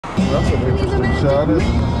That's an interesting shot, isn't it?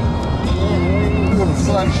 Look at the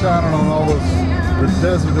sun shining on all this, the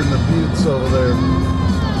desert and the buttes over there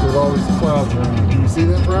with all these clouds around. Can you see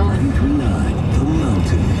that, bro?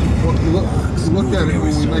 Look at it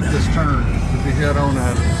when we make this turn. If we head on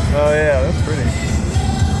at it. Oh yeah, that's pretty.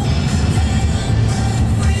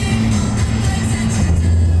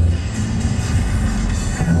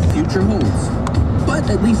 Future holds. But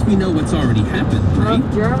at least we know what's already happened, right?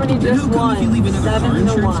 Germany just won. If you leave another car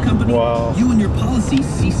insurance company, you and your policy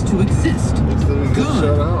cease to exist. Good.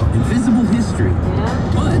 Invisible history.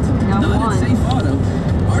 Yeah. But not at Safe Auto.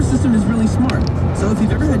 Our system is really smart. So if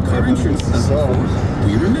you've ever had car insurance stuff before,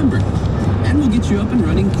 we remember. And we'll get you up and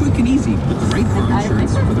running quick and easy with the right car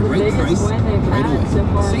insurance for the right price right away.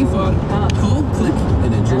 Safe Auto. Call, click,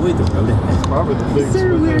 and enjoy the road ahead.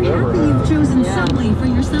 Sir, we're happy you've chosen Subway for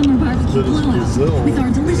your summer barbecue blowout with our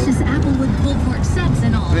delicious applewood pulled pork subs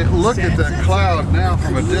and all. Look at that cloud now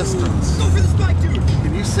from a distance. Go for the spike, dude!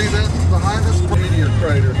 Can you see that behind us? Meteor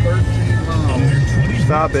crater, 13 miles.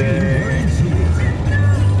 Stop it.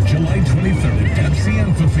 July 23rd at Pepsi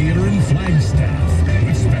Amphitheater in Flagstaff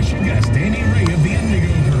with special guest Amy Ray of the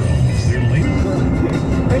Indigo Girls.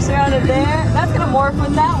 We're surrounded there. That's gonna morph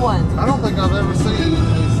with that one. I don't think I've ever seen a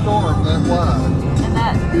storm that wide. And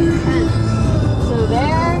that. So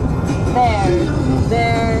there.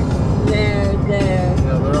 Yeah,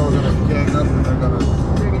 they're all gonna gang up and they're gonna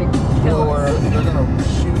kill us. They're gonna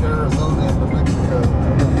shoot Arizona into Mexico.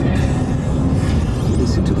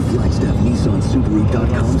 Listen to the Flagstaff Nissan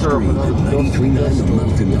Subaru.com stream at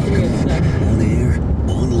 939themountain.com. On air,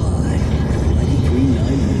 online.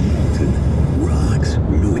 939 The Mountain. Rocks,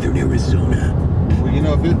 Northern Arizona. Well, you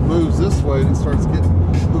know, if it moves this way and it starts getting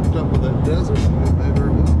hooked up with that desert, it may very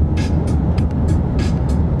well.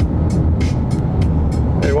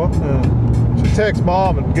 Hey, well, should text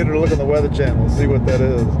Mom and get her to look on the Weather Channel and see what that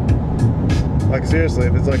is. Like, seriously,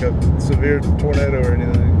 if it's like a severe tornado or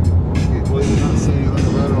anything.